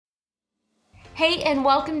Hey, and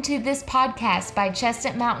welcome to this podcast by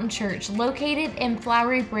Chestnut Mountain Church, located in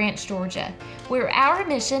Flowery Branch, Georgia, where our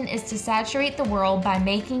mission is to saturate the world by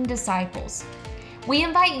making disciples. We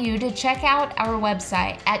invite you to check out our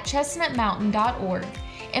website at chestnutmountain.org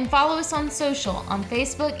and follow us on social on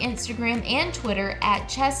Facebook, Instagram, and Twitter at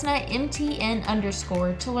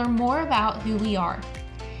chestnutmtn_ to learn more about who we are.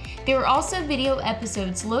 There are also video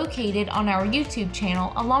episodes located on our YouTube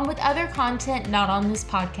channel, along with other content not on this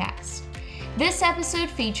podcast. This episode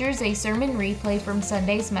features a sermon replay from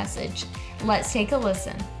Sunday's message. Let's take a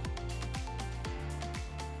listen.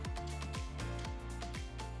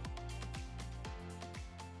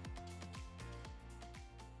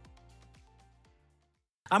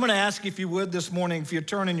 I'm going to ask if you would this morning, if you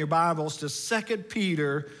turn in your Bibles to 2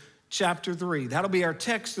 Peter chapter 3. That'll be our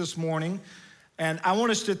text this morning. And I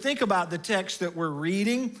want us to think about the text that we're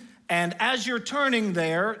reading. And as you're turning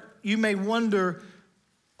there, you may wonder,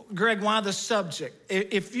 Greg, why the subject?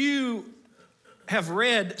 If you have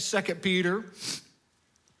read 2 Peter,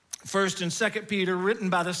 1st and 2 Peter, written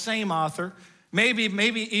by the same author, maybe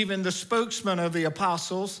even the spokesman of the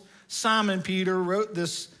apostles, Simon Peter, wrote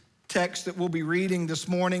this text that we'll be reading this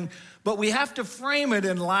morning, but we have to frame it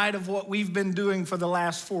in light of what we've been doing for the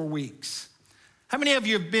last 4 weeks. How many of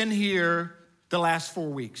you have been here the last 4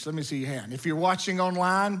 weeks? Let me see your hand. If you're watching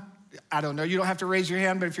online, I don't know, you don't have to raise your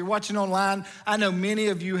hand, but if you're watching online, I know many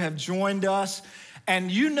of you have joined us, and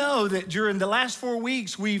you know that during the last 4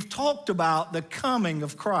 weeks, we've talked about the coming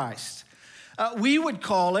of Christ. We would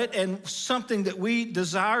call it, and something that we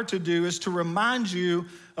desire to do is to remind you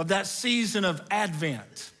of that season of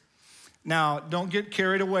Advent. Now, don't get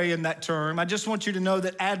carried away in that term. I just want you to know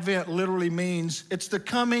that Advent literally means it's the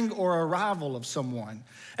coming or arrival of someone.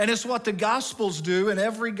 And it's what the Gospels do. In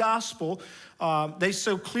every Gospel, they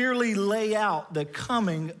so clearly lay out the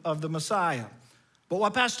coming of the Messiah. But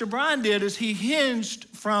what Pastor Brian did is he hinged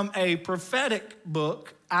from a prophetic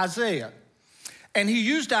book, Isaiah. And he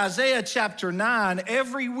used Isaiah chapter 9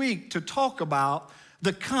 every week to talk about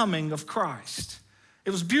the coming of Christ.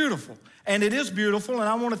 It was beautiful. And it is beautiful, and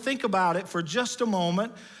I want to think about it for just a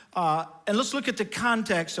moment. And let's look at the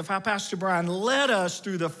context of how Pastor Brian led us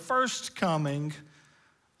through the first coming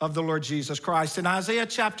of the Lord Jesus Christ. In Isaiah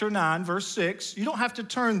chapter 9, verse 6, you don't have to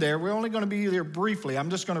turn there. We're only going to be there briefly.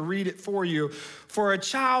 I'm just going to read it for you. For a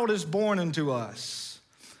child is born unto us.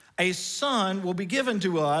 A son will be given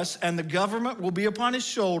to us, and the government will be upon his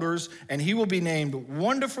shoulders, and he will be named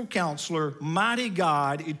Wonderful Counselor, Mighty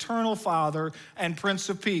God, Eternal Father, and Prince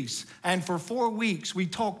of Peace. And for 4 weeks, we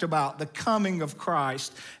talked about the coming of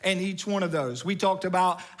Christ and each one of those. We talked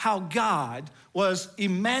about how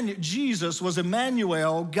Jesus was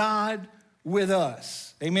Emmanuel, God with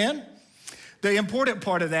us. Amen? The important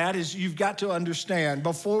part of that is you've got to understand,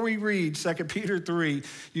 before we read 2 Peter 3,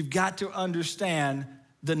 you've got to understand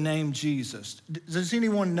the name Jesus. Does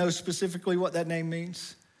anyone know specifically what that name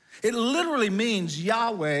means? It literally means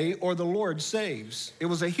Yahweh, or the Lord saves. It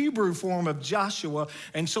was a Hebrew form of Joshua,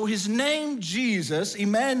 and so his name Jesus,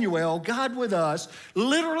 Emmanuel, God with us,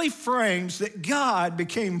 literally frames that God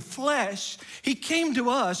became flesh. He came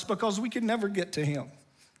to us because we could never get to him.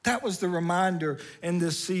 That was the reminder in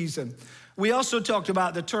this season. We also talked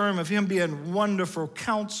about the term of him being Wonderful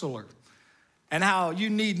Counselor, and how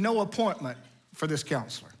you need no appointment for this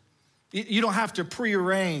counselor. You don't have to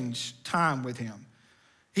prearrange time with him.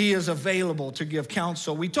 He is available to give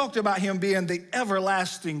counsel. We talked about him being the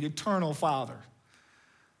everlasting, eternal Father.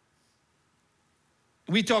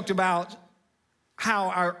 We talked about how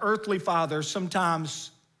our earthly father,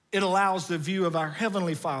 sometimes it allows the view of our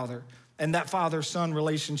heavenly Father and that father-son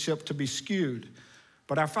relationship to be skewed.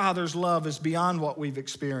 But our Father's love is beyond what we've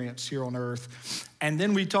experienced here on earth. And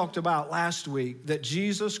then we talked about last week that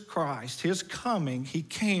Jesus Christ, his coming, he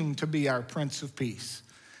came to be our Prince of Peace.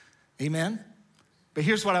 Amen? But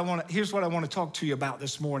here's what I want to talk to you about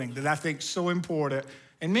this morning that I think is so important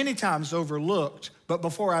and many times overlooked. But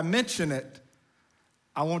before I mention it,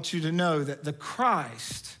 I want you to know that the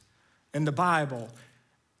Christ in the Bible,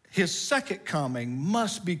 his second coming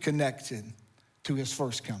must be connected to his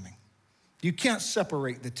first coming. You can't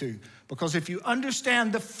separate the two, because if you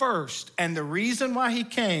understand the first and the reason why he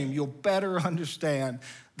came, you'll better understand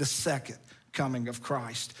the second coming of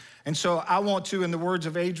Christ. And so I want to, in the words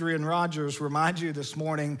of Adrian Rogers, remind you this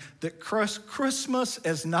morning that Christmas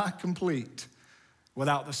is not complete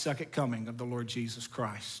without the second coming of the Lord Jesus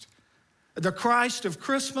Christ. The Christ of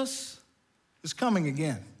Christmas is coming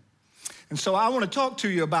again. And so I want to talk to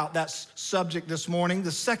you about that subject this morning,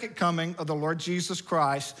 the second coming of the Lord Jesus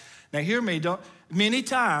Christ. Now hear me, many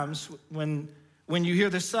times when you hear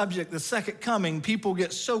the subject, the second coming, people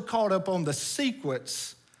get so caught up on the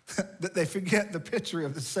sequence that they forget the picture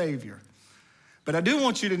of the Savior. But I do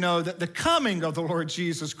want you to know that the coming of the Lord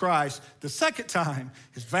Jesus Christ, the second time,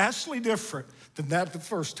 is vastly different than that the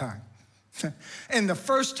first time. And the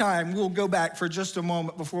first time, we'll go back for just a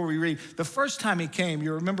moment before we read. The first time he came,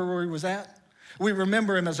 you remember where he was at? We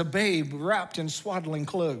remember him as a babe wrapped in swaddling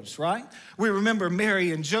clothes, right? We remember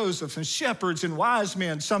Mary and Joseph and shepherds and wise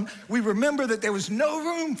men. We remember that there was no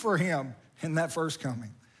room for him in that first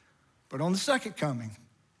coming. But on the second coming,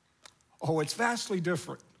 oh, it's vastly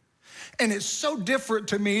different. And it's so different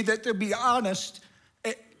to me that, to be honest,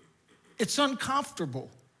 it's uncomfortable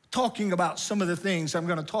talking about some of the things I'm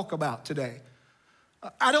going to talk about today.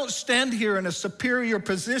 I don't stand here in a superior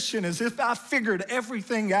position as if I figured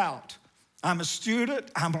everything out. I'm a student,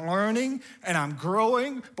 I'm learning, and I'm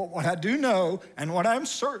growing, but what I do know and what I'm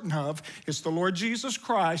certain of is the Lord Jesus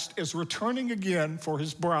Christ is returning again for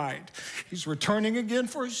his bride. He's returning again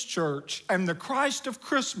for his church, and the Christ of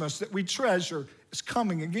Christmas that we treasure is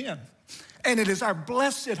coming again. And it is our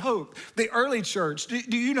blessed hope. The early church,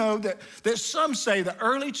 do you know that some say the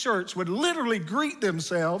early church would literally greet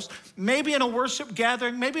themselves, maybe in a worship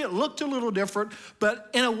gathering, maybe it looked a little different, but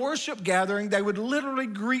in a worship gathering, they would literally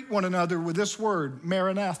greet one another with this word,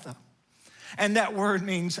 Maranatha. And that word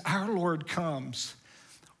means our Lord comes.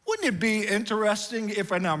 Wouldn't it be interesting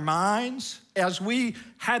if in our minds, as we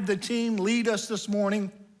had the team lead us this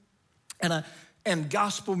morning, and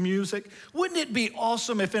gospel music. Wouldn't it be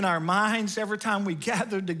awesome if in our minds, every time we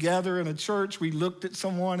gathered together in a church, we looked at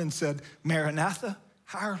someone and said, Maranatha,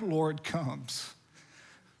 our Lord comes.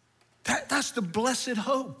 That's the blessed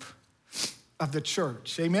hope of the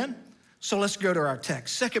church, amen? So let's go to our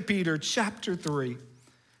text, 2 Peter chapter 3.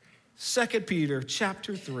 2 Peter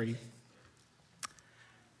chapter 3.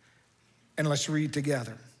 And let's read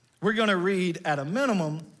together. We're gonna read at a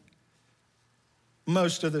minimum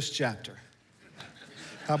most of this chapter.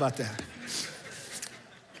 How about that?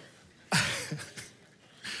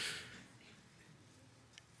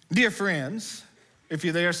 Dear friends, if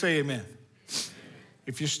you're there, say amen.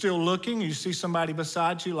 If you're still looking, you see somebody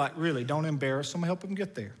beside you, like, really, don't embarrass them, help them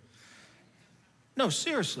get there. No,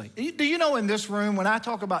 seriously. Do you know in this room, when I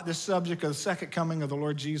talk about this subject of the second coming of the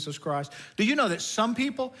Lord Jesus Christ, do you know that some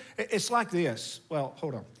people, it's like this? Well,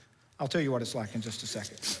 hold on. I'll tell you what it's like in just a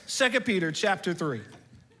second. 2 Peter chapter 3.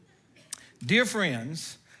 Dear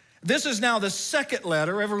friends, this is now the second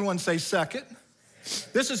letter. Everyone say second.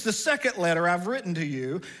 This is the second letter I've written to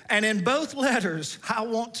you. And in both letters, I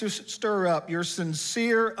want to stir up your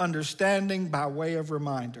sincere understanding by way of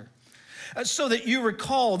reminder, so that you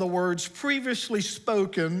recall the words previously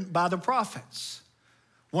spoken by the prophets.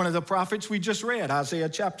 One of the prophets we just read, Isaiah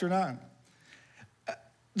chapter 9.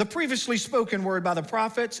 The previously spoken word by the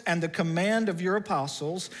prophets and the command of your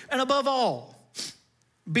apostles, and above all,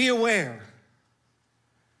 be aware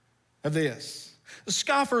of this. The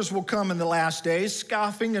scoffers will come in the last days,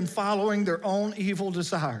 scoffing and following their own evil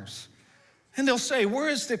desires. And they'll say, where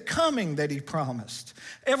is the coming that he promised?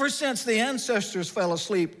 Ever since the ancestors fell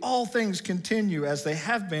asleep, all things continue as they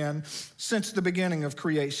have been since the beginning of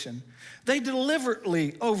creation. They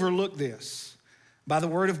deliberately overlook this. By the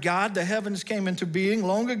word of God, the heavens came into being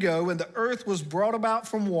long ago, and the earth was brought about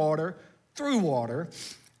from water, through water.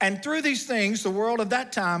 And through these things, the world of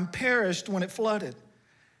that time perished when it flooded.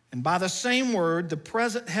 And by the same word, the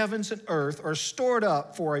present heavens and earth are stored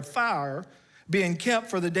up for a fire, being kept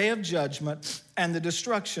for the day of judgment and the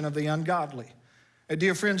destruction of the ungodly.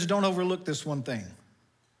 Dear friends, don't overlook this one thing.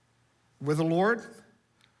 With the Lord,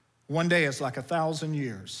 one day is like 1,000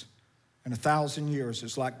 years, and 1,000 years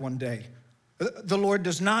is like one day. The Lord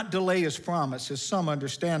does not delay his promise, as some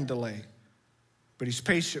understand delay, but he's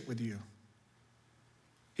patient with you.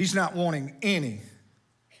 He's not wanting any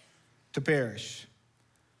to perish,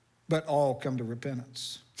 but all come to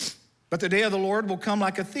repentance. But the day of the Lord will come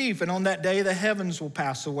like a thief, and on that day the heavens will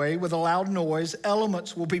pass away with a loud noise,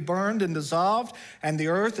 elements will be burned and dissolved, and the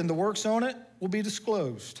earth and the works on it will be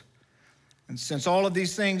disclosed. And since all of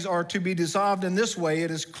these things are to be dissolved in this way,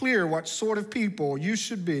 it is clear what sort of people you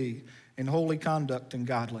should be in holy conduct and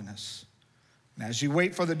godliness. And as you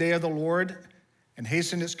wait for the day of the Lord and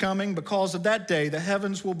hasten its coming, because of that day the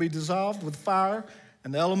heavens will be dissolved with fire,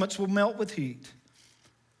 and the elements will melt with heat.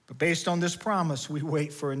 But based on this promise, we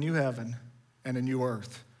wait for a new heaven and a new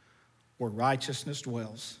earth where righteousness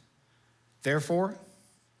dwells. Therefore,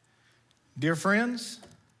 dear friends,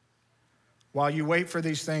 while you wait for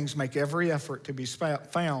these things, make every effort to be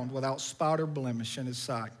found without spot or blemish in his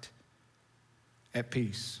sight, at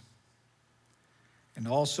peace. And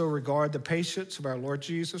also regard the patience of our Lord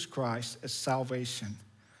Jesus Christ as salvation,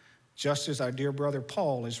 just as our dear brother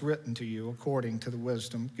Paul has written to you according to the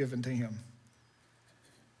wisdom given to him.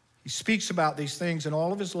 speaks about these things in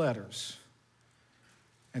all of his letters.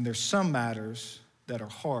 And there's some matters that are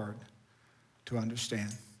hard to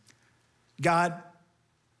understand. God,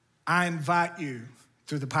 I invite you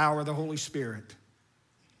through the power of the Holy Spirit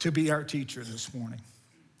to be our teacher this morning.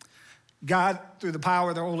 God, through the power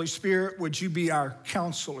of the Holy Spirit, would you be our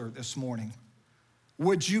counselor this morning?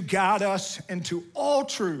 Would you guide us into all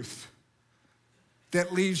truth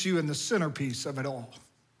that leaves you in the centerpiece of it all?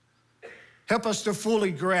 Help us to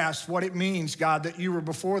fully grasp what it means, God, that you were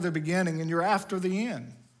before the beginning and you're after the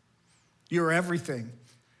end. You're everything.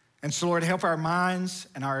 And so, Lord, help our minds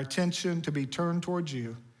and our attention to be turned towards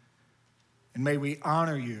you. And may we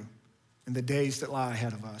honor you in the days that lie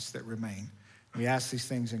ahead of us that remain. We ask these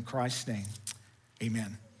things in Christ's name.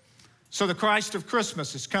 Amen. So the Christ of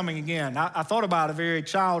Christmas is coming again. I thought about a very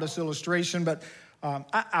childish illustration, but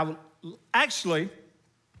I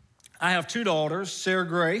have two daughters, Sarah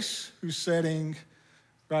Grace, who's sitting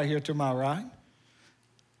right here to my right,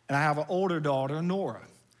 and I have an older daughter, Nora.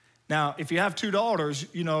 Now, if you have two daughters,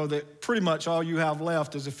 you know that pretty much all you have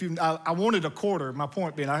left is a few. I wanted a quarter, my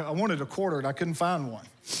point being, I wanted a quarter and I couldn't find one.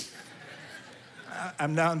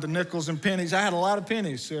 I'm down to nickels and pennies. I had a lot of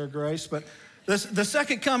pennies, Sarah Grace, but the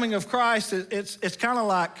second coming of Christ, it's kind of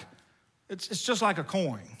like, it's just like a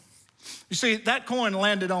coin. You see, that coin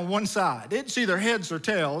landed on one side. It's either heads or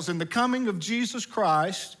tails, and the coming of Jesus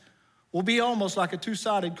Christ will be almost like a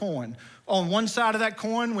two-sided coin. On one side of that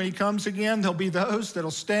coin, when he comes again, there'll be those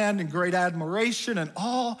that'll stand in great admiration and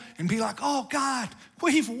awe and be like, oh God,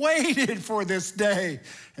 we've waited for this day.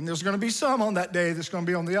 And there's gonna be some on that day that's gonna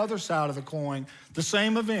be on the other side of the coin. The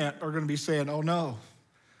same event are gonna be saying, oh no,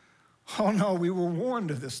 we were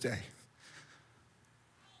warned of this day.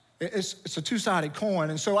 It's a two-sided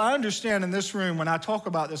coin. And so I understand in this room, when I talk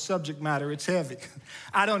about this subject matter, it's heavy.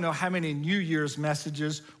 I don't know how many New Year's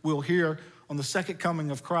messages we'll hear on the second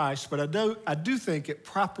coming of Christ, but I do think it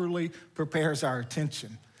properly prepares our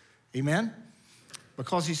attention. Amen?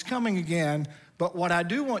 Because he's coming again. But what I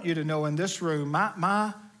do want you to know in this room,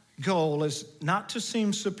 my goal is not to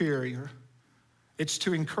seem superior. It's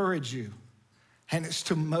to encourage you. And it's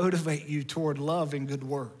to motivate you toward love and good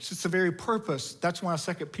works. It's the very purpose. That's why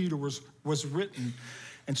 2 Peter was written.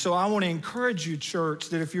 And so I want to encourage you, church,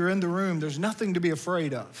 that if you're in the room, there's nothing to be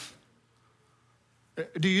afraid of.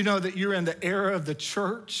 Do you know that you're in the era of the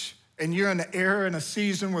church? And you're in the era and a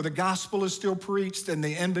season where the gospel is still preached and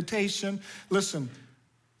the invitation. Listen,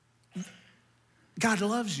 God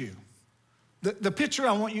loves you. The picture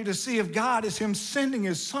I want you to see of God is him sending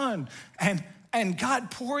his son and God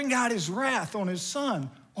pouring out his wrath on his son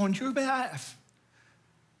on your behalf.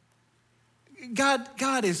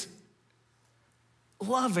 God is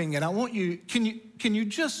loving, and I want you, can we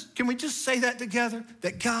just say that together?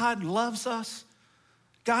 That God loves us?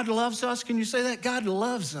 God loves us. Can you say that? God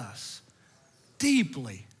loves us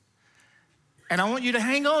deeply. And I want you to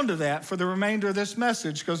hang on to that for the remainder of this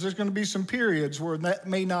message, because there's going to be some periods where that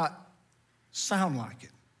may not sound like it.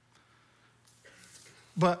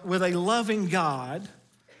 But with a loving God,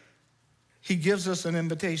 he gives us an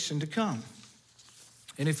invitation to come.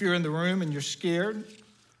 And if you're in the room and you're scared,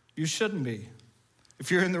 you shouldn't be.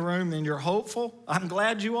 If you're in the room and you're hopeful, I'm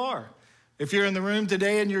glad you are. If you're in the room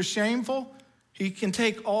today and you're shameful, he can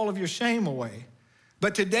take all of your shame away.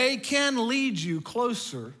 But today can lead you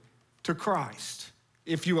closer to Christ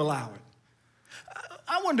if you allow it.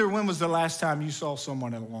 I wonder, when was the last time you saw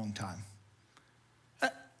someone in a long time?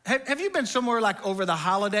 Have you been somewhere like over the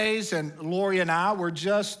holidays? And Lori and I were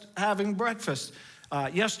just having breakfast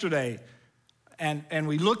yesterday. And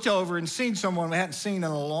we looked over and seen someone we hadn't seen in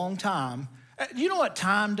a long time. You know what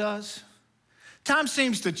time does? Time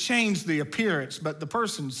seems to change the appearance, but the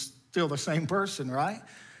person's still the same person, right?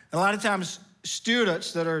 A lot of times,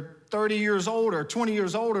 students that are 30 years older, 20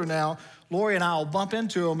 years older now, Lori and I will bump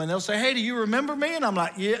into them and they'll say, hey, do you remember me? And I'm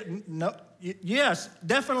like, yeah, no. Yes,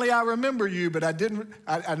 definitely I remember you, but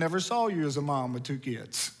I never saw you as a mom with two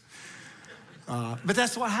kids. But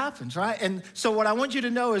that's what happens, right? And so what I want you to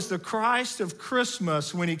know is the Christ of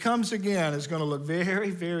Christmas, when he comes again, is going to look very,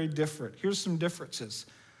 very different. Here's some differences.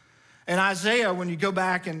 In Isaiah, when you go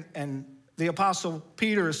back and the Apostle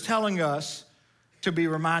Peter is telling us to be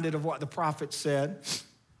reminded of what the prophet said.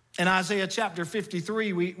 In Isaiah chapter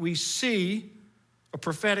 53, we see a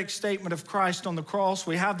prophetic statement of Christ on the cross.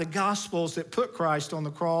 We have the Gospels that put Christ on the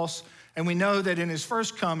cross, and we know that in his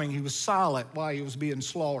first coming, he was silent while he was being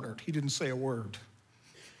slaughtered. He didn't say a word.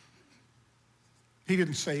 He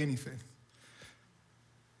didn't say anything.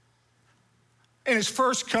 In his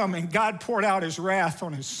first coming, God poured out his wrath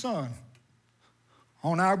on his son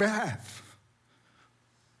on our behalf.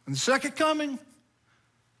 In the second coming,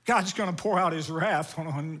 God's going to pour out his wrath on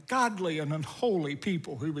ungodly and unholy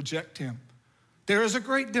people who reject him. There is a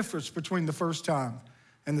great difference between the first time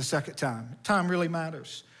and the second time. Time really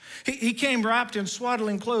matters. He came wrapped in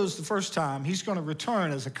swaddling clothes the first time. He's going to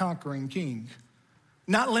return as a conquering king.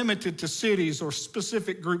 Not limited to cities or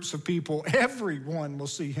specific groups of people. Everyone will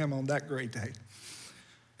see him on that great day.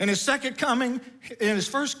 In his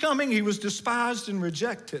first coming, he was despised and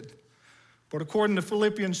rejected. But according to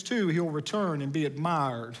Philippians 2, he'll return and be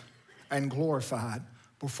admired and glorified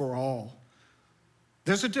before all.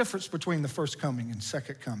 There's a difference between the first coming and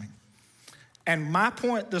second coming. And my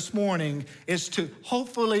point this morning is to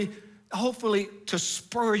hopefully to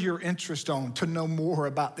spur your interest on, to know more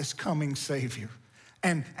about this coming Savior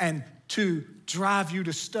and to drive you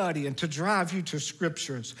to study and to drive you to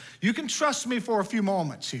scriptures. You can trust me for a few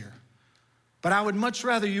moments here, but I would much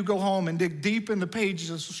rather you go home and dig deep in the pages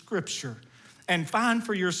of scripture and find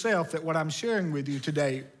for yourself that what I'm sharing with you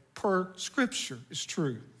today per scripture is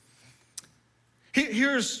true.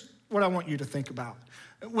 Here's what I want you to think about.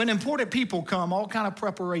 When important people come, all kind of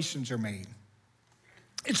preparations are made.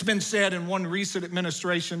 It's been said in one recent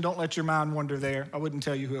administration, don't let your mind wander there. I wouldn't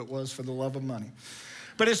tell you who it was for the love of money.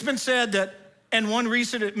 But it's been said that in one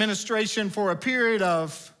recent administration for a period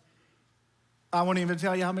of, I won't even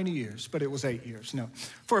tell you how many years, but it was 8 years, no.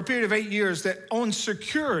 For a period of 8 years that on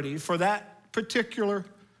security for that particular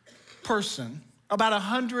person, about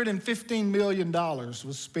 $115 million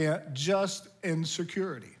was spent just in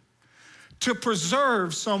security to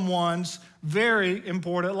preserve someone's very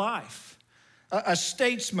important life. A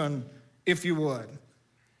statesman, if you would,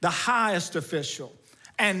 the highest official.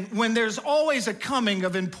 And when there's always a coming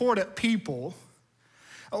of important people,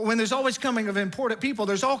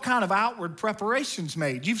 there's all kind of outward preparations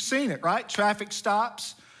made. You've seen it, right? Traffic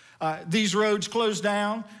stops. These roads closed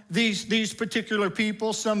down. These particular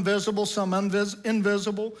people, some visible, some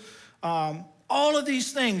invisible. All of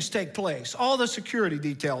these things take place. All the security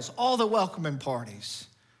details, all the welcoming parties.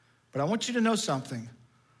 But I want you to know something.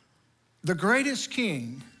 The greatest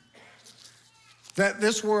king that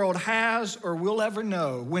this world has or will ever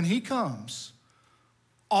know, when he comes,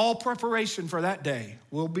 all preparation for that day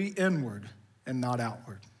will be inward and not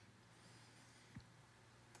outward.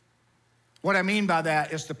 What I mean by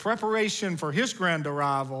that is the preparation for his grand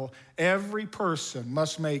arrival, every person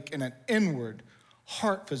must make in an inward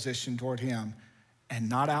heart position toward him and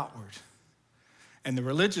not outward. And the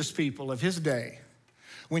religious people of his day,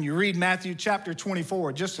 when you read Matthew chapter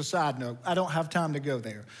 24, just a side note, I don't have time to go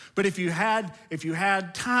there. But if you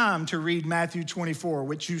had time to read Matthew 24,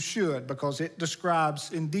 which you should, because it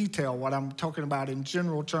describes in detail what I'm talking about in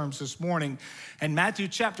general terms this morning, and Matthew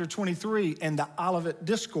chapter 23 and the Olivet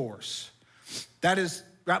Discourse, that is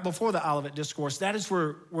right before the Olivet Discourse, that is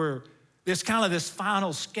where this kind of this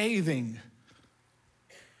final scathing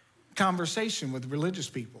conversation with religious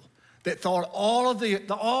people that thought all of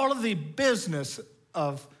the business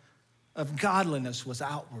of godliness was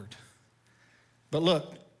outward. But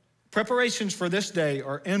look, preparations for this day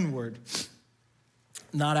are inward,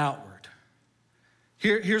 not outward.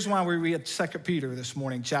 Here's why we read 2 Peter this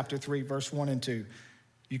morning, chapter 3, verse 1 and 2.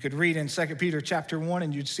 You could read in 2 Peter chapter 1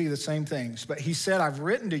 and you'd see the same things. But he said, I've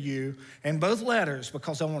written to you in both letters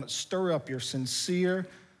because I want to stir up your sincere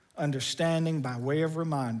understanding by way of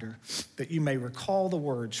reminder, that you may recall the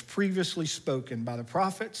words previously spoken by the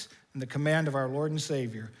prophets and the command of our Lord and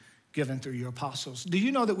Savior given through your apostles. Do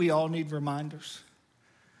you know that we all need reminders?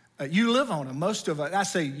 You live on them. Most of us, I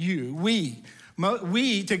say you, we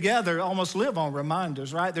together almost live on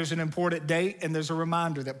reminders, right? There's an important date and there's a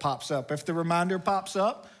reminder that pops up. If the reminder pops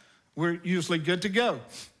up, we're usually good to go.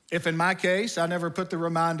 If in my case, I never put the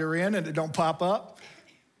reminder in and it don't pop up,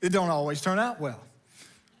 it don't always turn out well.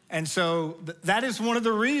 And so that is one of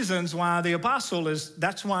the reasons why the apostle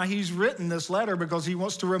that's why he's written this letter, because he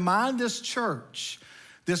wants to remind this church,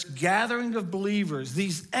 this gathering of believers,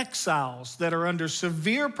 these exiles that are under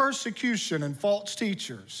severe persecution and false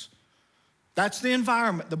teachers. That's the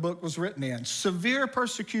environment the book was written in, severe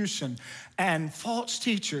persecution and false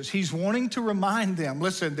teachers. He's wanting to remind them,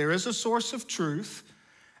 listen, there is a source of truth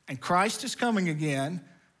and Christ is coming again,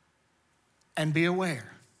 and be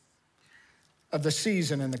aware of the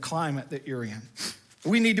season and the climate that you're in.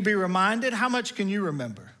 We need to be reminded. How much can you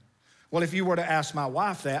remember? Well, if you were to ask my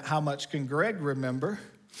wife that, how much can Greg remember?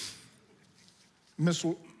 Miss,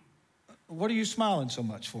 what are you smiling so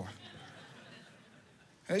much for?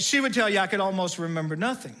 She would tell you I could almost remember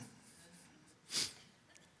nothing.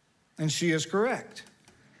 And she is correct.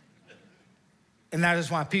 And that is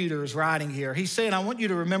why Peter is writing here. He's saying, I want you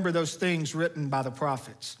to remember those things written by the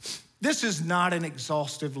prophets. This is not an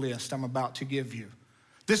exhaustive list I'm about to give you.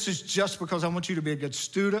 This is just because I want you to be a good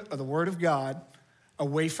student of the Word of God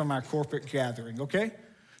away from our corporate gathering, okay?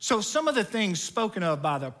 So some of the things spoken of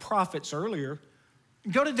by the prophets earlier,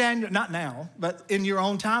 go to Daniel, not now, but in your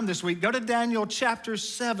own time this week, go to Daniel chapter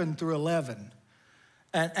 7 through 11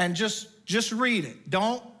 and just read it.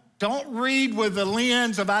 Don't read with the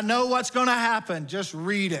lens of I know what's going to happen. Just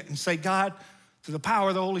read it and say, God, through the power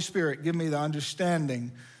of the Holy Spirit, give me the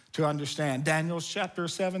understanding to understand. Daniel chapter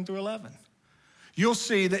 7 through 11. You'll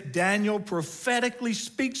see that Daniel prophetically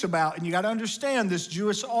speaks about, and you got to understand this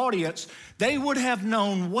Jewish audience, they would have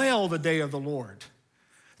known well the day of the Lord.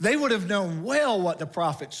 They would have known well what the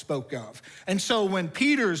prophet spoke of. And so when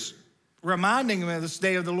Peter's reminding them of this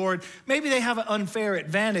day of the Lord, maybe they have an unfair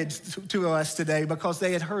advantage to us today because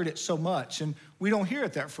they had heard it so much, and we don't hear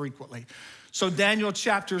it that frequently. So Daniel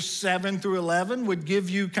chapter 7 through 11 would give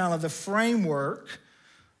you kind of the framework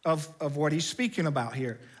of what he's speaking about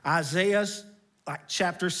here. Isaiah's like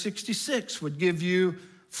chapter 66 would give you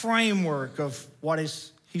framework of what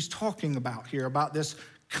he's talking about here, about this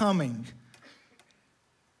coming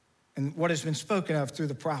and what has been spoken of through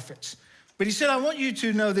the prophets. But he said, I want you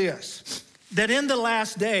to know this, that in the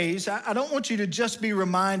last days, I don't want you to just be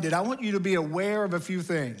reminded, I want you to be aware of a few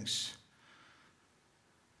things.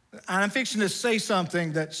 And I'm fixing to say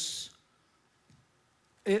something that's,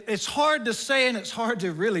 it's hard to say and it's hard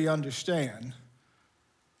to really understand.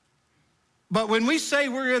 But when we say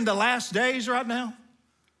we're in the last days right now,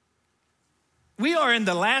 we are in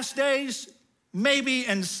the last days, maybe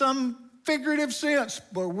in some figurative sense,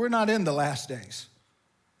 but we're not in the last days.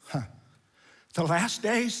 The last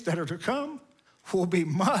days that are to come will be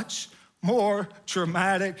much more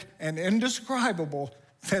dramatic and indescribable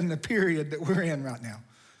than the period that we're in right now.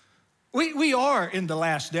 We are in the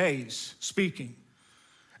last days speaking.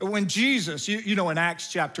 When Jesus, you know in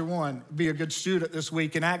Acts chapter 1, be a good student this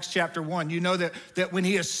week, in Acts chapter 1, you know that when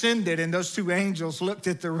he ascended and those two angels looked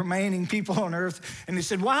at the remaining people on earth and they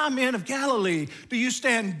said, why, men of Galilee, do you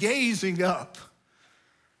stand gazing up?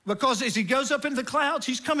 Because as he goes up into the clouds,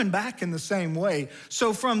 he's coming back in the same way.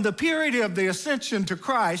 So from the period of the ascension to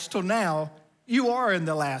Christ till now, you are in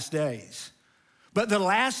the last days. But the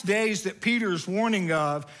last days that Peter's warning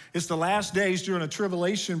of is the last days during a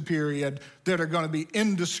tribulation period that are going to be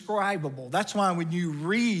indescribable. That's why when you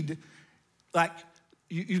read, like,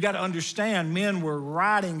 you got to understand men were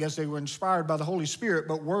writing as they were inspired by the Holy Spirit,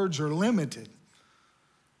 but words are limited.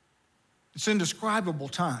 It's indescribable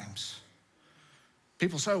times.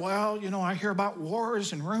 People say, well, I hear about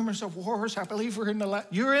wars and rumors of wars. I believe you're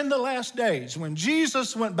in the last days. When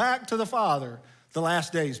Jesus went back to the Father, the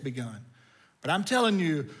last days begun. But I'm telling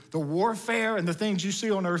you, the warfare and the things you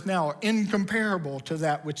see on earth now are incomparable to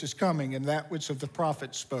that which is coming and that which of the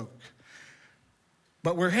prophets spoke.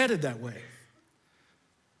 But we're headed that way.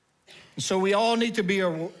 And so we all need to be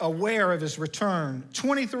aware of his return.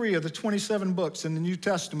 23 of the 27 books in the New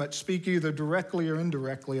Testament speak either directly or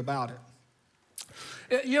indirectly about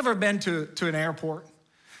it. You ever been to an airport?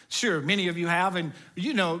 Sure, many of you have, and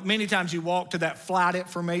many times you walk to that flight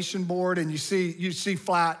information board and you see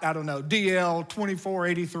flight, DL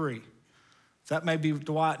 2483. That may be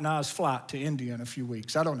Dwight and I's flight to India in a few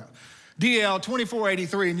weeks, I don't know. DL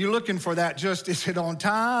 2483, and you're looking for that is it on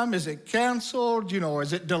time? Is it canceled?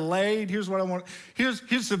 Is it delayed? Here's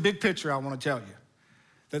the big picture I want to tell you.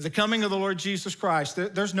 That the coming of the Lord Jesus Christ,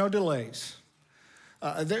 there's no delays.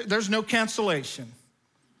 There's no cancellation.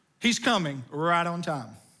 He's coming right on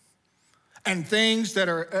time. And things that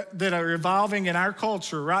are evolving in our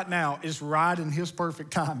culture right now is right in his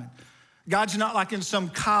perfect timing. God's not like in some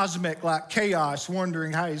cosmic chaos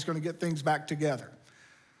wondering how he's going to get things back together.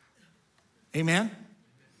 Amen?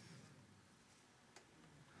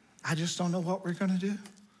 I just don't know what we're going to do.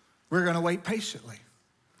 We're going to wait patiently.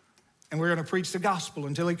 And we're going to preach the gospel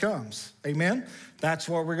until he comes. Amen? That's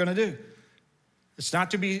what we're going to do. It's not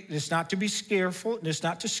to be scareful. It's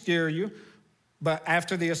not to scare you. But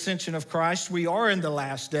after the ascension of Christ, we are in the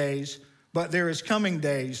last days, but there is coming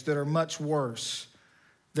days that are much worse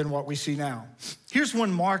than what we see now. Here's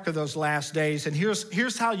one mark of those last days, and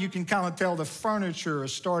here's how you can kind of tell the furniture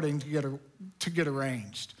is starting to get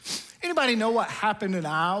arranged. Anybody know what happened in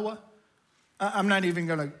Iowa? I'm not even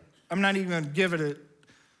going to give it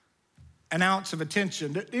an ounce of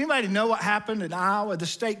attention. Anybody know what happened in Iowa, the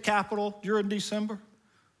state capital, during December?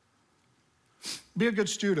 Be a good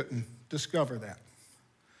student and discover that.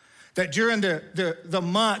 That during the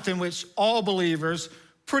month in which all believers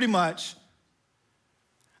pretty much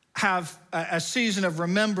have a season of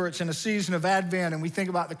remembrance and a season of Advent, and we think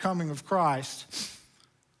about the coming of Christ.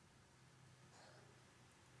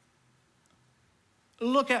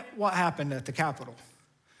 Look at what happened at the Capitol.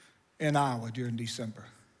 in Iowa during December.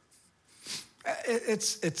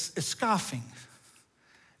 It's scoffing.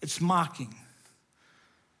 It's mocking.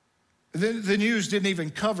 The news didn't even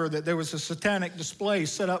cover that there was a satanic display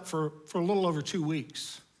set up for a little over 2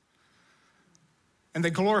 weeks. And they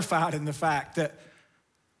glorified in the fact that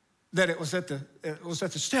it was at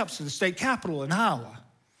the steps of the state capitol in Iowa.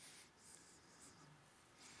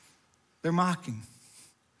 They're mocking.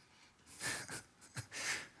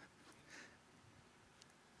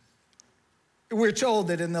 We're told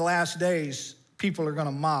that in the last days, people are going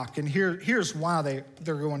to mock. And here's why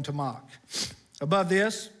they're going to mock. Above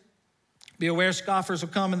this, be aware scoffers will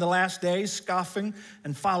come in the last days, scoffing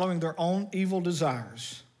and following their own evil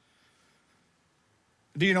desires.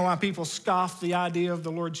 Do you know why people scoff the idea of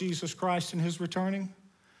the Lord Jesus Christ and his returning?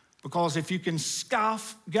 Because if you can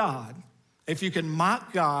scoff God, if you can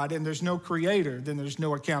mock God and there's no creator, then there's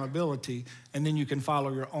no accountability, and then you can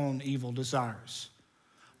follow your own evil desires.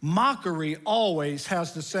 Mockery always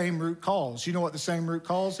has the same root cause. You know what the same root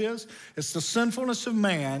cause is? It's the sinfulness of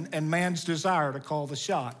man and man's desire to call the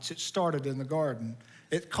shots. It started in the garden.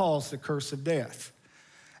 It caused the curse of death.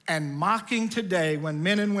 And mocking today, when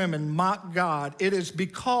men and women mock God, it is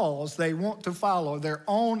because they want to follow their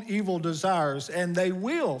own evil desires, and they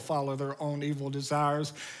will follow their own evil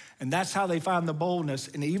desires. And that's how they find the boldness,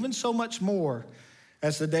 and even so much more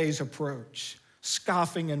as the days approach.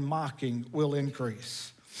 Scoffing and mocking will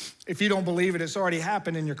increase. If you don't believe it, it's already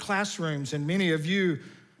happened in your classrooms, and many of you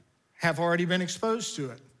have already been exposed to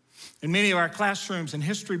it. In many of our classrooms and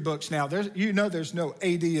history books now, there's no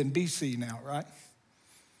AD and BC now, right?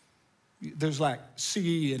 There's like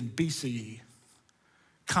CE and BCE,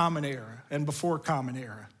 Common Era and before Common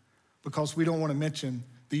Era, because we don't want to mention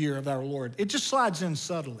the year of our Lord. It just slides in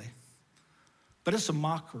subtly, but it's a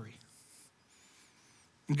mockery.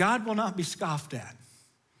 God will not be scoffed at.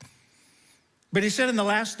 But he said in the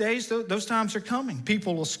last days, those times are coming.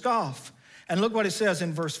 People will scoff. And look what it says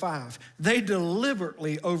in verse 5. They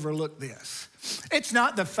deliberately overlook this. It's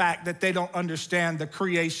not the fact that they don't understand the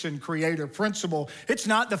creator principle. It's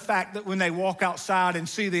not the fact that when they walk outside and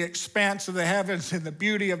see the expanse of the heavens and the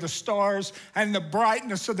beauty of the stars and the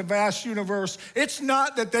brightness of the vast universe, it's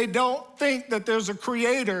not that they don't think that there's a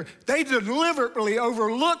creator. They deliberately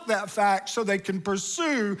overlook that fact so they can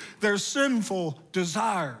pursue their sinful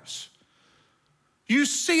desires. You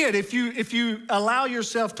see it if you allow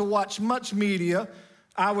yourself to watch much media.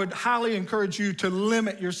 I would highly encourage you to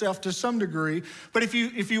limit yourself to some degree. But if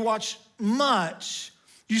you watch much,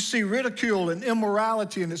 you see ridicule and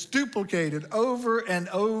immorality, and it's duplicated over and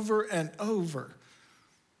over and over.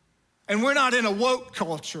 And we're not in a woke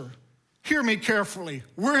culture. Hear me carefully.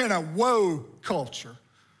 We're in a woe culture,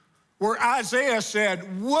 where Isaiah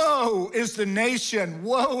said, woe is the nation,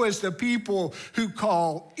 woe is the people who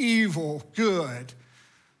call evil good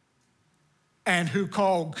and who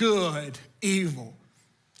call good evil.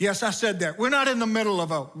 Yes, I said that. We're not in the middle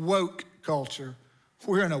of a woke culture.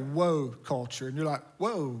 We're in a woe culture. And you're like,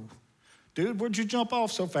 whoa, dude, where'd you jump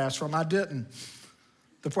off so fast from? I didn't.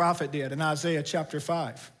 The prophet did in Isaiah chapter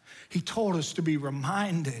 5. He told us to be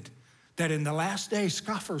reminded that in the last days,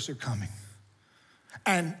 scoffers are coming.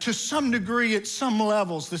 And to some degree, at some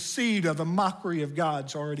levels, the seed of the mockery of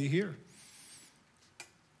God's already here.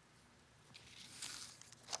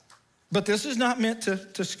 But this is not meant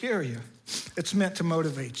to scare you. It's meant to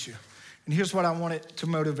motivate you. And here's what I want it to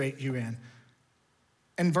motivate you in.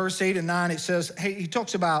 In verse 8 and 9, it says, hey, he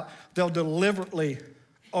talks about they'll deliberately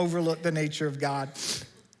overlook the nature of God.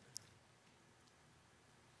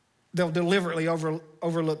 They'll deliberately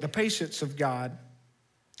overlook the patience of God.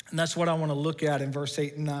 And that's what I want to look at in verse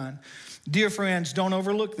 8 and 9. Dear friends, don't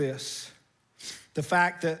overlook this. The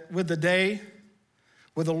fact that with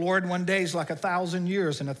the Lord, 1 day is like 1,000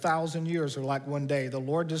 years, and 1,000 years are like 1 day. The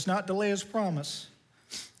Lord does not delay his promise,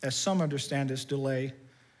 as some understand his delay,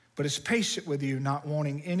 but is patient with you, not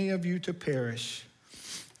wanting any of you to perish,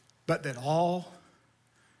 but that all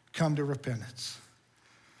come to repentance.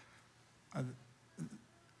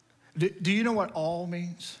 Do you know what all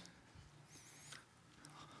means?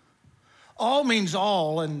 All means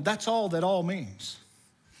all, and that's all that all means.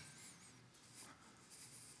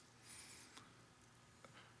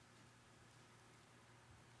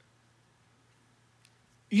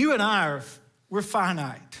 You and I we're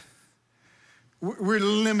finite. We're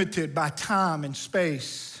limited by time and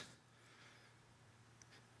space.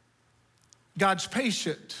 God's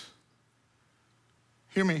patient.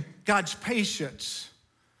 Hear me. God's patience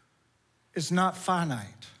is not finite.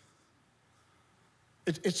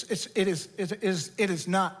 It is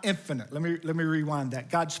not infinite. Let me rewind that.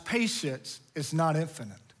 God's patience is not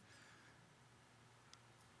infinite.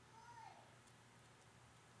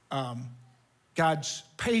 God's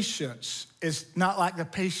patience is not like the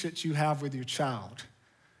patience you have with your child.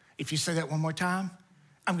 If you say that one more time,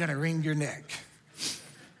 I'm gonna wring your neck.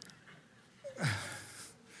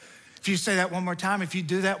 If you say that one more time, if you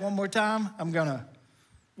do that one more time, I'm gonna,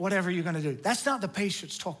 whatever you're gonna do. That's not the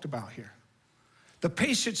patience talked about here. The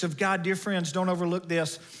patience of God, dear friends, don't overlook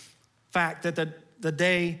this fact that the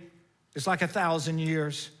day is like 1,000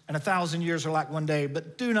 years, and 1,000 years are like one day,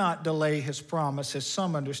 but do not delay his promise, as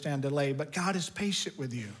some understand delay, but God is patient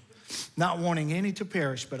with you, not wanting any to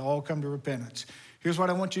perish, but all come to repentance. Here's what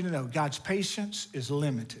I want you to know. God's patience is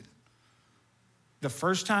limited. The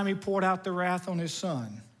first time he poured out the wrath on his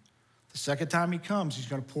son, the second time he comes, he's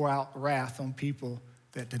gonna pour out wrath on people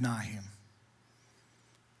that deny him.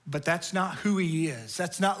 But that's not who he is.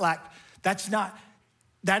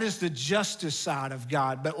 That is the justice side of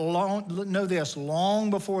God. But know this,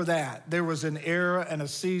 long before that, there was an era and a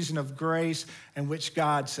season of grace in which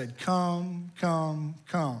God said, come, come,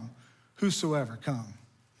 come, whosoever come.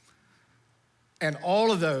 And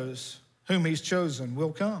all of those whom he's chosen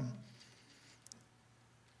will come.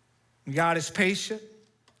 God is patient.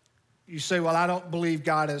 You say, well, I don't believe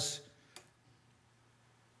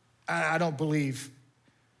I don't believe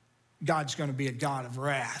God's gonna be a God of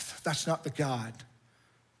wrath. That's not the God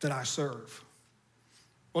that I serve.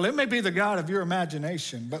 Well, it may be the God of your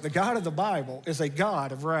imagination, but the God of the Bible is a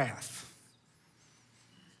God of wrath.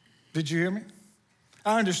 Did you hear me?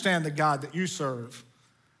 I understand the God that you serve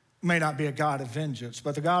may not be a God of vengeance,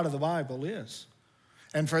 but the God of the Bible is.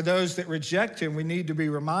 And for those that reject him, we need to be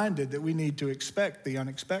reminded that we need to expect the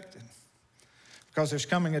unexpected. Because there's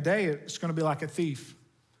coming a day, it's gonna be like a thief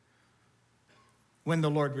when the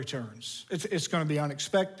Lord returns. It's gonna be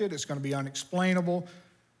unexpected, it's gonna be unexplainable,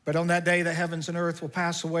 but on that day the heavens and earth will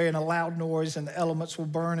pass away in a loud noise, and the elements will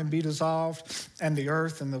burn and be dissolved, and the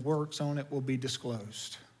earth and the works on it will be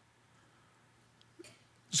disclosed.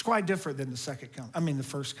 It's quite different than the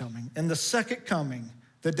first coming. In the second coming,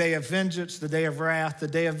 the day of vengeance, the day of wrath, the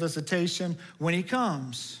day of visitation, when he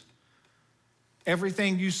comes,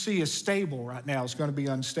 everything you see is stable right now is gonna be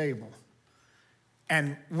unstable.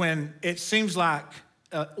 And when it seems like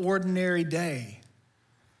an ordinary day,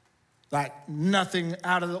 like nothing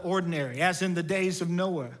out of the ordinary, as in the days of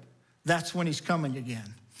Noah, that's when he's coming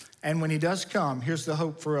again. And when he does come, here's the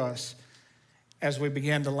hope for us as we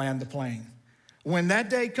begin to land the plane. When that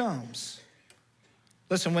day comes,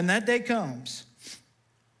 listen, when that day comes,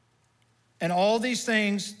 and all these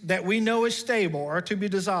things that we know is stable are to be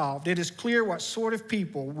dissolved, it is clear what sort of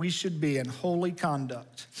people we should be in holy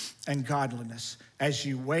conduct and godliness as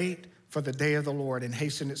you wait for the day of the Lord and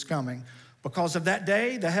hasten its coming. Because of that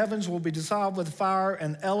day, the heavens will be dissolved with fire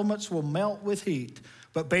and elements will melt with heat.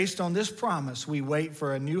 But based on this promise, we wait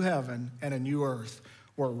for a new heaven and a new earth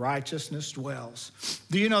where righteousness dwells.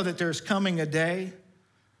 Do you know that there's coming a day?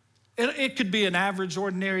 It could be an average,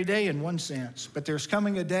 ordinary day in one sense, but there's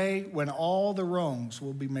coming a day when all the wrongs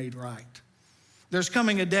will be made right. There's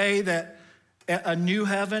coming a day that a new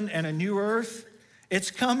heaven and a new earth, it's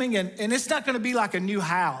coming, and it's not gonna be like a new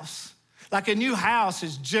house. Like a new house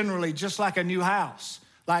is generally just like a new house.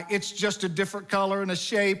 Like it's just a different color and a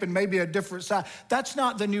shape and maybe a different size. That's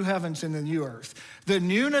not the new heavens and the new earth. The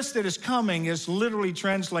newness that is coming is literally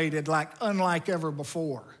translated like unlike ever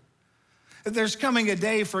before. There's coming a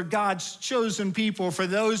day for God's chosen people, for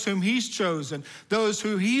those whom he's chosen, those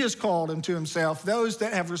who he has called unto himself, those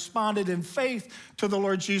that have responded in faith to the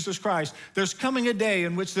Lord Jesus Christ. There's coming a day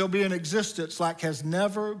in which there'll be an existence like has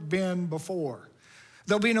never been before.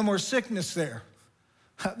 There'll be no more sickness there.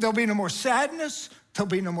 There'll be no more sadness. There'll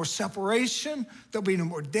be no more separation. There'll be no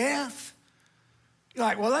more death. You're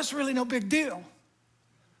like, well, that's really no big deal.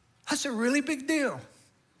 That's a really big deal.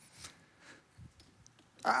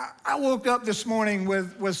 I woke up this morning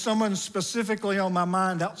with someone specifically on my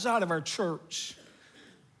mind outside of our church.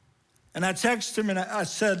 And I texted him and I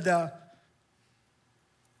said,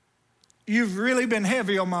 you've really been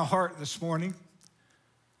heavy on my heart this morning.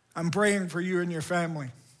 I'm praying for you and your family.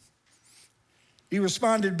 He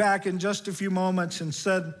responded back in just a few moments and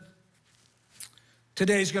said,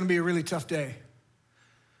 today's gonna be a really tough day.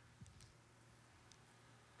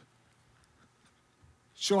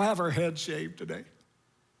 She'll have her head shaved today.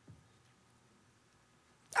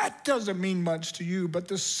 That doesn't mean much to you, but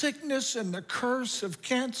the sickness and the curse of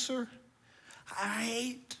cancer, I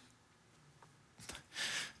hate.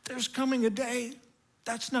 There's coming a day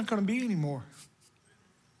that's not gonna be anymore.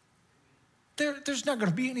 There's not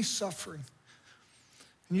gonna be any suffering.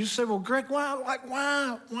 And you say, well, Greg,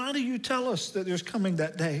 why do you tell us that there's coming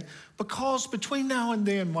that day? Because between now and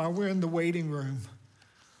then, while we're in the waiting room,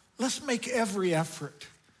 let's make every effort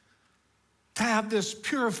to have this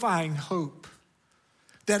purifying hope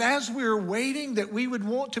that as we're waiting, that we would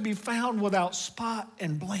want to be found without spot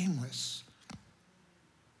and blameless.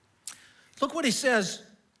 Look what he says.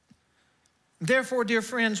 Therefore, dear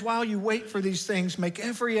friends, while you wait for these things, make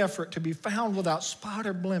every effort to be found without spot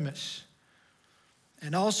or blemish,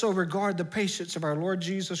 and also regard the patience of our Lord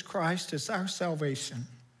Jesus Christ as our salvation.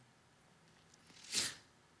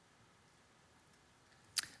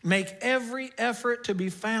 Make every effort to be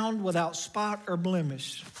found without spot or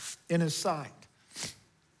blemish in his sight.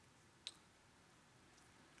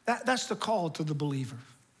 That's the call to the believer.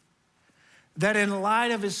 That in light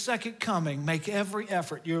of his second coming, make every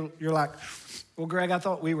effort. You're like, well, Greg, I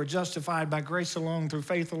thought we were justified by grace alone, through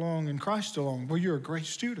faith alone, in Christ alone. Well, you're a great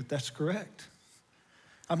student. That's correct.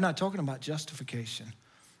 I'm not talking about justification.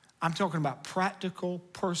 I'm talking about practical,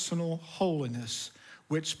 personal holiness,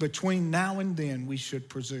 which between now and then we should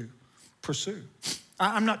pursue.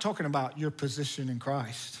 I'm not talking about your position in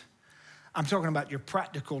Christ. I'm talking about your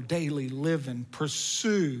practical daily living.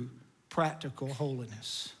 Pursue practical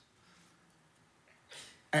holiness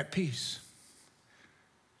at peace.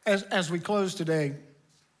 As we close today,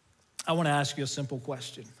 I want to ask you a simple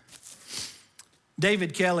question.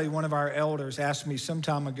 David Kelly, one of our elders, asked me some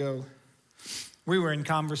time ago, we were in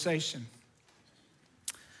conversation,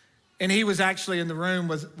 and he was actually in the room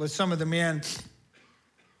with some of the men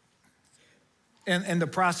in the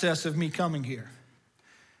process of me coming here.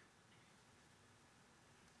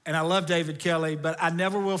 And I love David Kelly, but I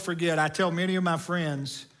never will forget, I tell many of my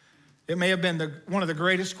friends, it may have been one of the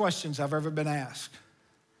greatest questions I've ever been asked.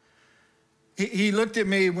 He looked at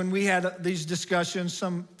me when we had these discussions,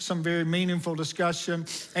 some very meaningful discussion,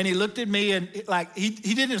 and he looked at me and like he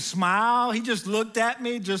didn't smile, he just looked at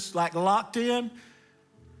me, just like locked in.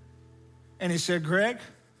 And he said, Greg,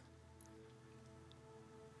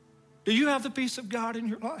 do you have the peace of God in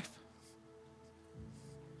your life?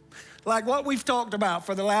 Like what we've talked about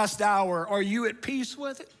for the last hour, are you at peace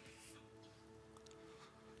with it?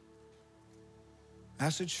 I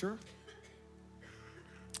said, sure.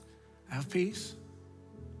 I have peace.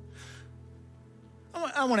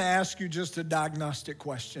 I want to ask you just a diagnostic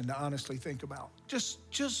question to honestly think about.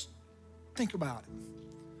 Just think about it.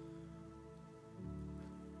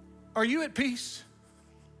 Are you at peace?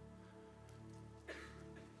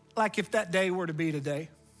 Like if that day were to be today.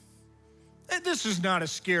 This is not a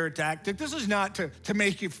scare tactic. This is not to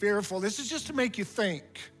make you fearful. This is just to make you think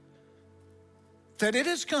that it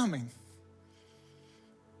is coming.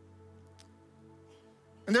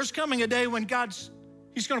 And there's coming a day when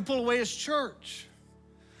he's going to pull away his church.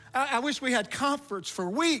 I wish we had conference for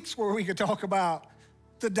weeks where we could talk about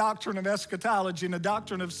the doctrine of eschatology and the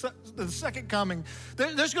doctrine of the second coming.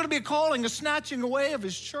 There's going to be a calling, a snatching away of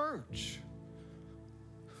his church.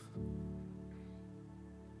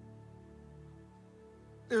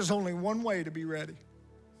 There's only one way to be ready.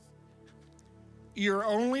 Your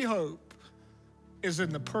only hope is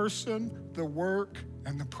in the person, the work,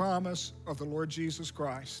 and the promise of the Lord Jesus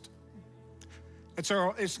Christ.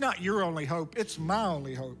 It's not your only hope, it's my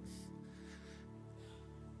only hope.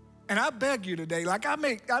 And I beg you today, like I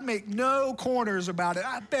make no corners about it.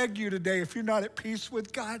 I beg you today, if you're not at peace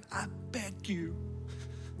with God, I beg you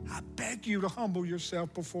to humble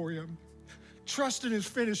yourself before him. Trust in his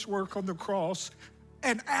finished work on the cross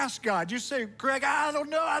and ask God. You say, Greg, I don't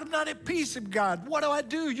know, I'm not at peace with God. What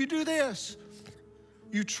do? You do this.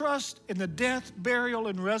 You trust in the death, burial,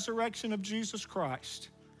 and resurrection of Jesus Christ,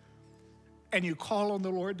 and you call on the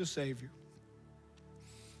Lord to save you.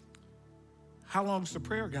 How long's the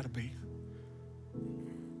prayer got to be?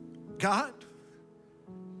 God,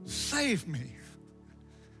 save me.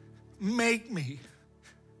 Make me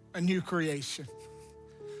a new creation.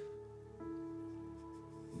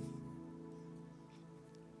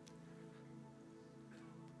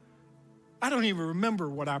 I don't even remember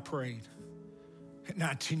what I prayed at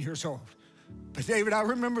 19 years old. But David, I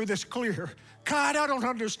remember this clear. God, I don't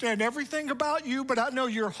understand everything about you, but I know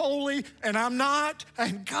you're holy and I'm not.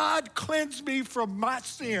 And God, cleanse me from my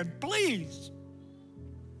sin, please.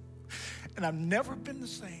 And I've never been the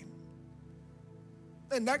same.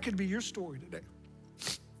 And that could be your story today.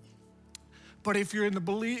 But if you're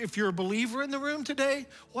a believer in the room today,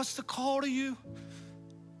 what's the call to you?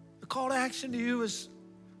 The call to action to you is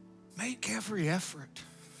make every effort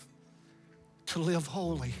to live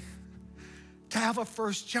holy, to have a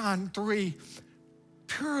 1 John 3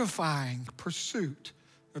 purifying pursuit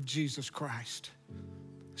of Jesus Christ.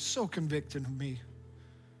 So convicting of me.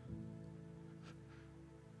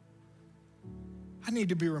 I need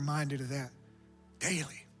to be reminded of that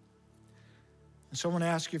daily. And so I want to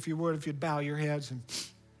ask you, if you'd bow your heads, and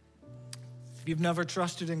if you've never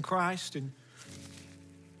trusted in Christ and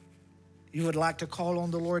you would like to call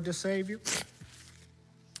on the Lord to save you,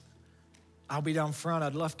 I'll be down front.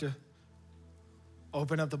 I'd love to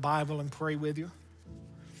open up the Bible and pray with you.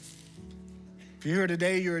 If you're here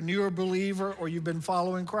today, you're a newer believer or you've been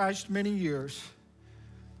following Christ many years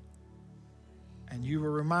and you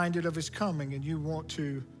were reminded of his coming and you want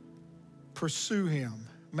to pursue him,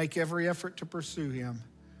 make every effort to pursue him,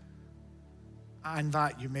 I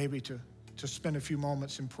invite you maybe to spend a few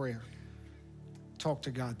moments in prayer. Talk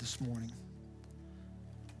to God this morning.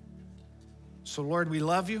 So Lord, we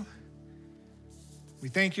love you. We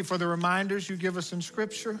thank you for the reminders you give us in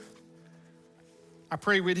Scripture. I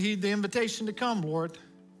pray we'd heed the invitation to come, Lord,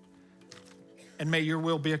 and may your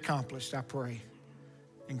will be accomplished, I pray.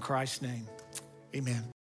 In Christ's name, amen.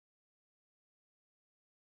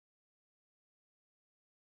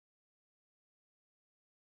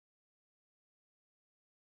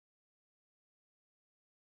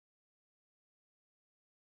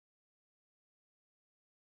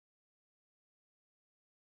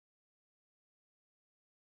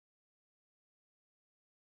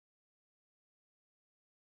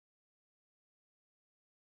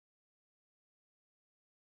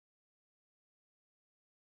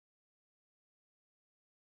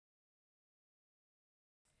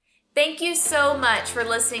 Thank you so much for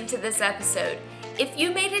listening to this episode. If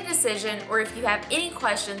you made a decision or if you have any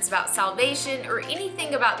questions about salvation or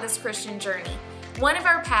anything about this Christian journey, one of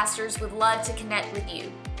our pastors would love to connect with you.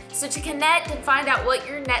 So to connect and find out what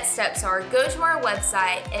your next steps are, go to our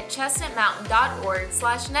website at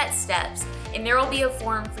chestnutmountain.org/nextsteps, and there will be a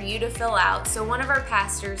form for you to fill out so one of our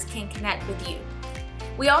pastors can connect with you.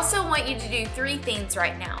 We also want you to do 3 things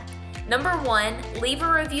right now. Number 1, leave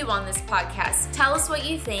a review on this podcast. Tell us what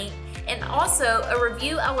you think, and also a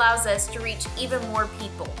review allows us to reach even more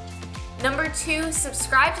people. Number 2,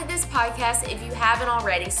 subscribe to this podcast if you haven't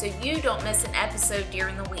already so you don't miss an episode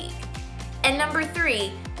during the week. And number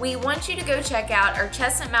 3, we want you to go check out our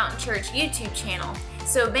Chestnut Mountain Church YouTube channel.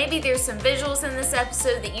 So maybe there's some visuals in this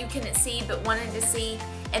episode that you couldn't see but wanted to see,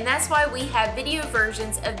 and that's why we have video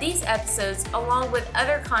versions of these episodes along with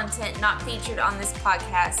other content not featured on this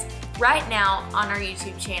podcast right now on our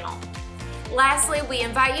YouTube channel. Lastly, we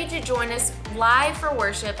invite you to join us live for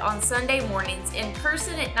worship on Sunday mornings in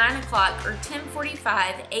person at 9 o'clock or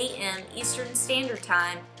 10:45 a.m. Eastern Standard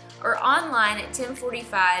Time, or online at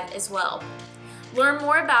 10:45 as well. Learn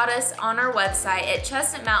more about us on our website at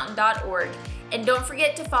chestnutmountain.org, and don't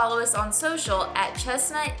forget to follow us on social at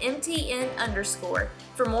chestnutmtn_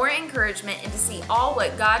 for more encouragement and to see all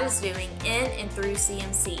what God is doing in and through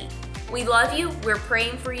CMC. We love you, we're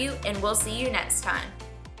praying for you, and we'll see you next time.